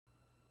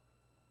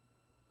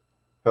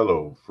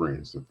Hello,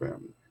 friends and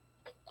family.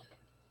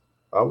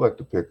 I'd like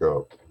to pick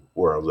up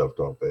where I left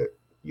off at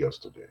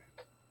yesterday,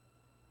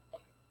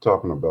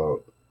 talking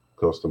about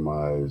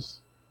customized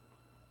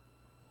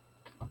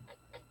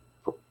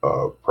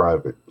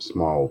private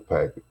small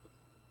packet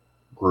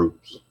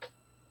groups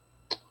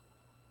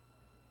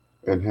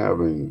and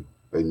having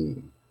a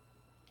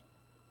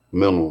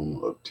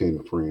minimum of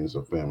 10 friends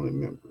or family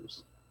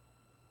members,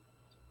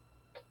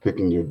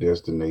 picking your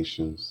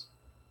destinations,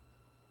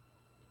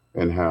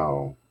 and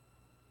how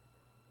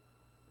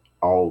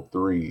all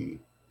three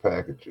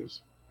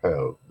packages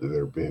have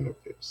their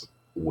benefits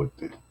with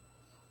them.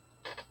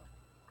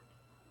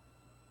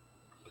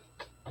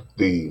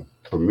 The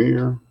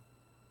premier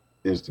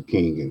is the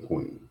king and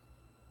queen.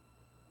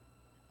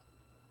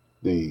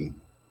 The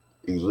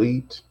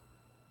elite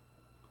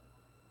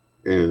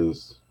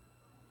is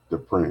the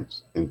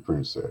prince and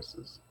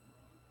princesses.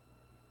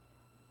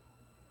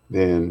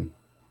 Then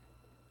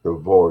the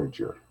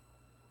Voyager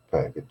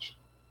package.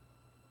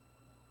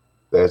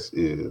 That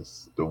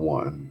is the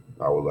one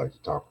I would like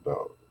to talk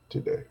about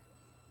today.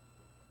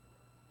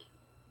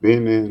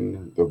 Being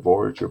in the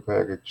Voyager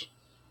package,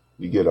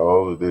 you get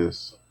all of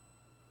this.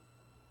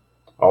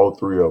 All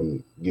three of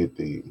them get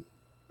the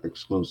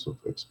exclusive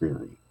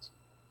experience.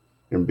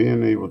 And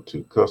being able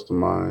to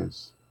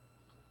customize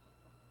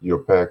your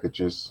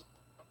packages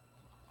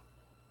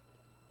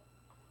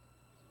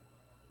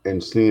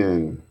and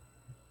seeing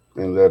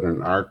and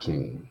letting our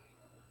team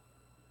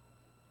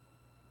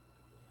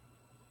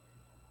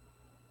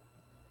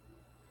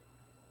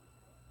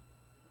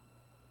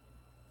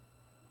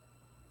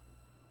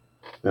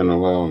and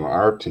allowing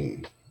our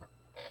team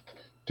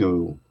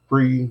to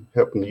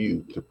helping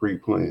you to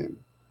pre-plan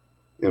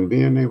and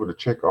being able to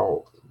check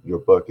off your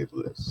bucket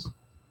list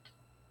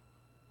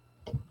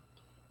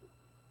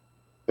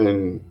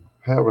and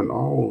having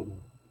all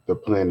the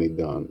planning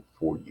done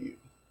for you.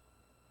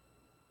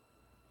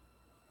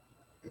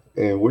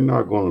 And we're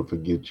not going to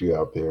forget you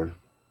out there.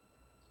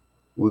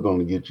 We're going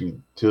to get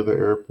you to the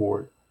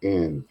airport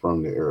and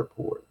from the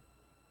airport.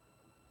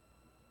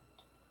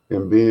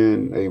 And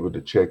being able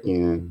to check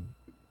in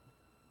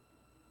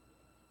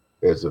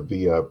as a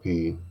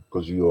VIP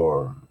because you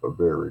are a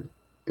very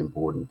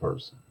important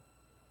person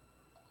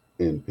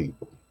in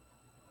people.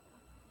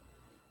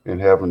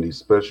 And having these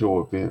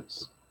special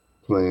events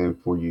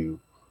planned for you,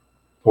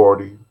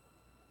 party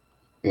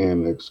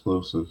and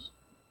exclusives,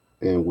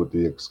 and with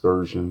the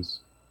excursions.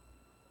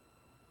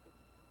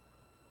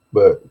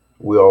 But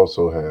we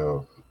also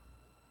have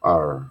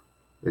our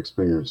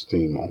experienced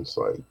team on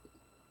site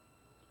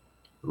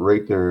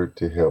right there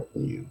to help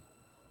you.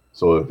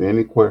 So if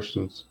any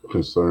questions,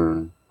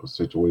 concern, or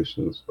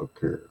situations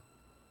occur,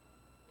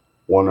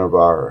 one of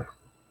our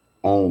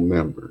own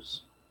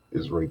members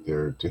is right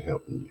there to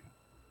help you.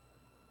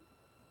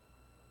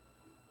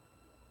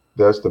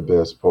 That's the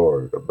best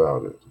part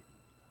about it,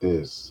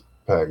 this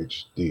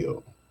package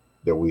deal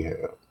that we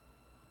have.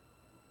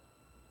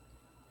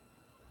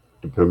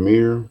 The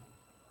premier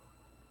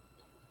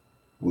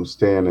will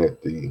stand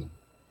at the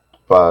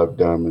Five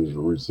Diamonds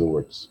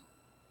Resorts,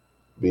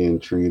 being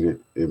treated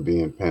and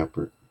being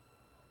pampered.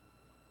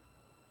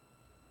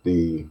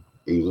 The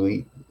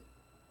elite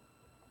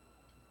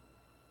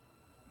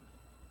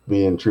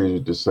being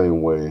treated the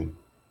same way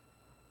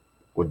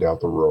without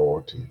the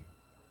royalty.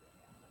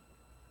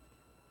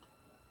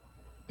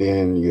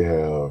 Then you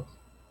have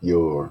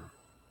your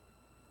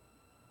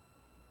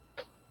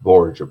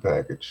Voyager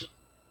package,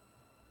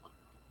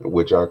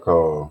 which I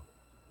call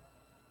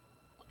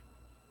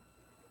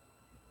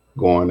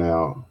going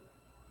out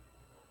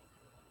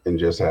and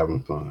just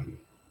having fun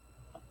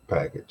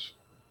package.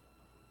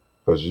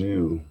 Because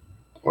you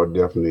are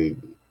definitely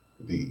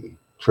the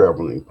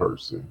traveling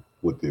person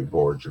with the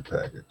Voyager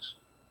package.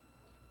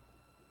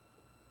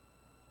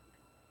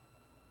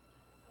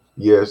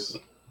 Yes,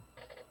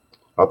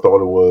 I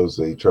thought it was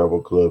a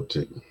travel club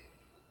too.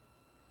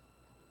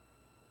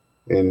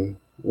 And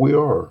we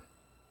are.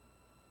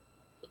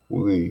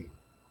 We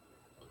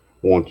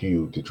want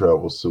you to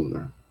travel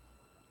sooner.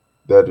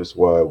 That is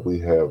why we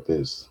have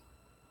this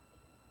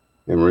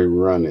and we're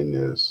running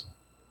this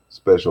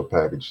special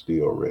package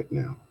deal right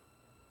now.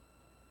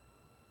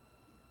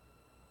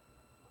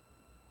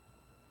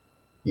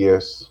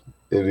 Yes,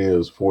 it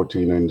is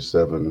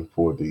 $14.97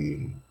 for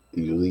the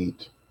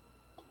elite,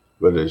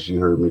 but as you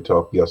heard me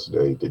talk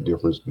yesterday, the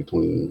difference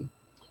between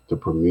the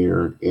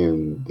premier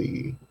and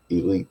the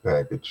elite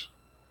package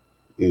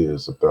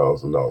is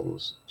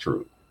 $1,000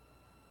 true.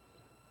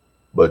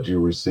 But you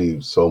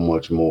receive so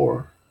much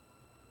more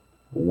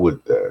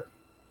with that.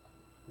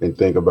 And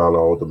think about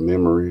all the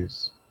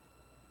memories,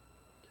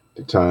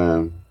 the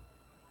time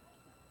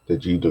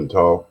that you done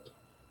talked,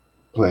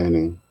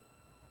 planning,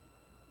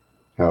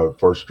 how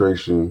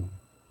frustration,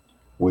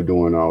 we're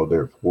doing all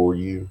that for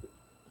you.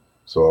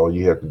 So all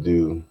you have to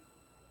do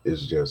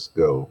is just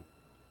go,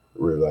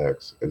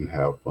 relax, and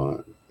have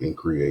fun and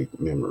create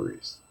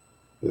memories,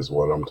 is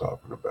what I'm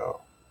talking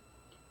about.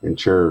 And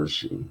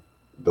cherishing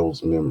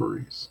those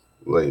memories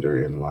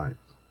later in life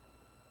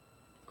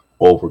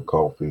over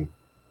coffee,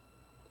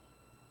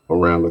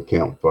 around a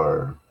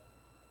campfire,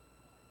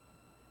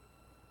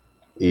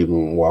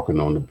 even walking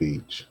on the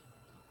beach.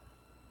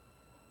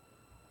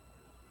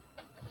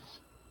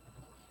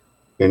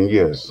 And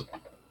yes,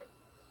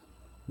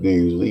 the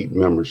elite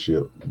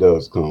membership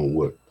does come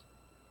with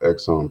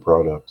Exxon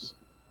products,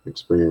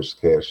 experienced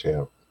cash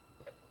app,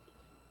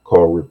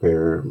 car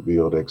repair,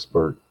 build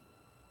expert,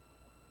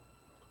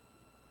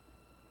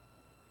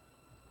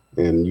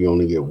 and you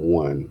only get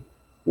one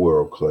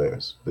world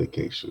class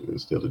vacation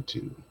instead of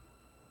two.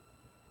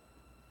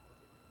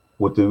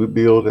 With the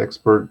build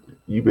expert,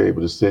 you be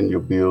able to send your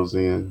bills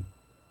in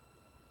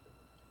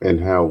and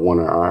have one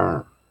of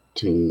our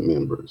team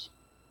members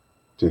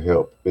to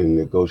help in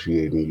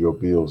negotiating your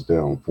bills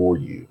down for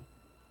you.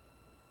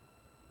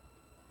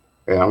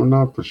 And I'm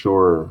not for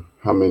sure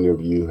how many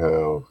of you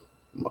have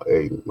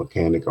a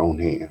mechanic on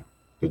hand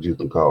that you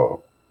can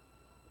call.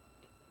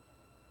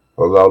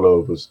 A lot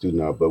of us do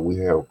not, but we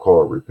have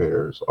car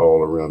repairs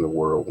all around the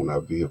world. When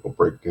our vehicle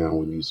breaks down,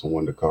 we need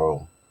someone to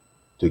call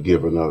to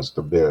giving us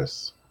the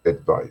best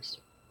advice.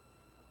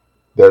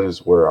 That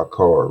is where our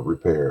car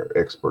repair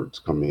experts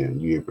come in.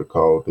 You able to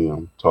call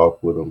them,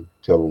 talk with them,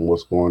 tell them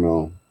what's going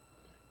on.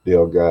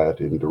 They'll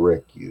guide and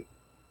direct you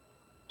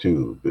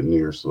to the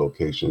nearest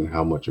location,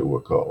 how much it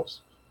will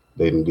cost.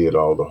 They did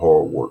all the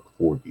hard work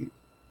for you.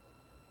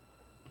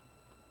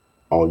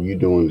 All you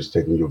doing is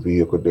taking your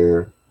vehicle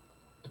there,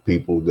 the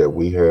people that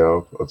we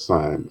have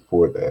assigned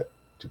for that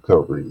to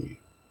covering you.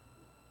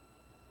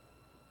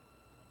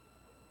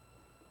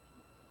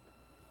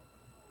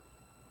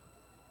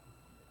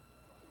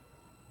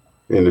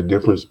 And the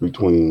difference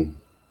between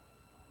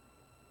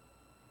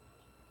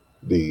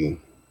the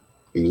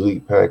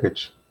Elite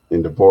package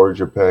and the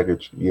Voyager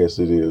package, yes,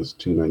 it is.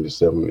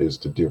 $297 is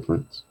the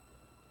difference.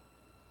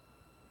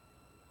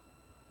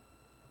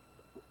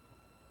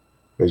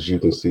 As you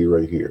can see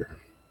right here,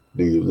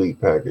 the Elite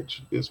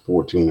package is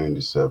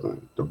 $14.97.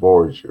 The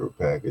Voyager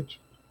package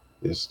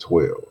is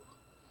 $12.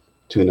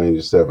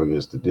 $297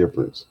 is the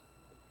difference.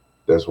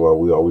 That's why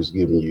we always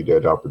giving you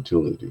that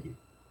opportunity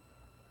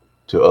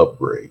to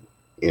upgrade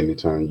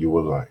anytime you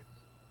would like.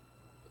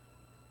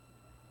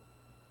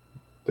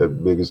 The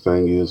biggest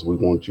thing is we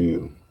want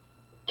you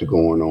to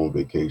going on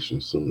vacation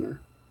sooner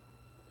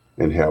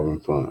and having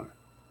fun,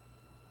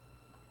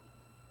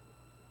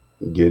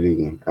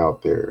 getting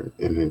out there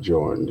and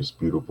enjoying this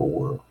beautiful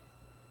world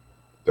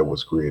that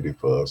was created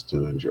for us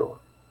to enjoy.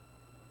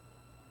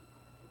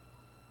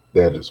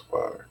 That is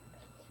why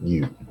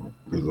you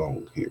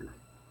belong here.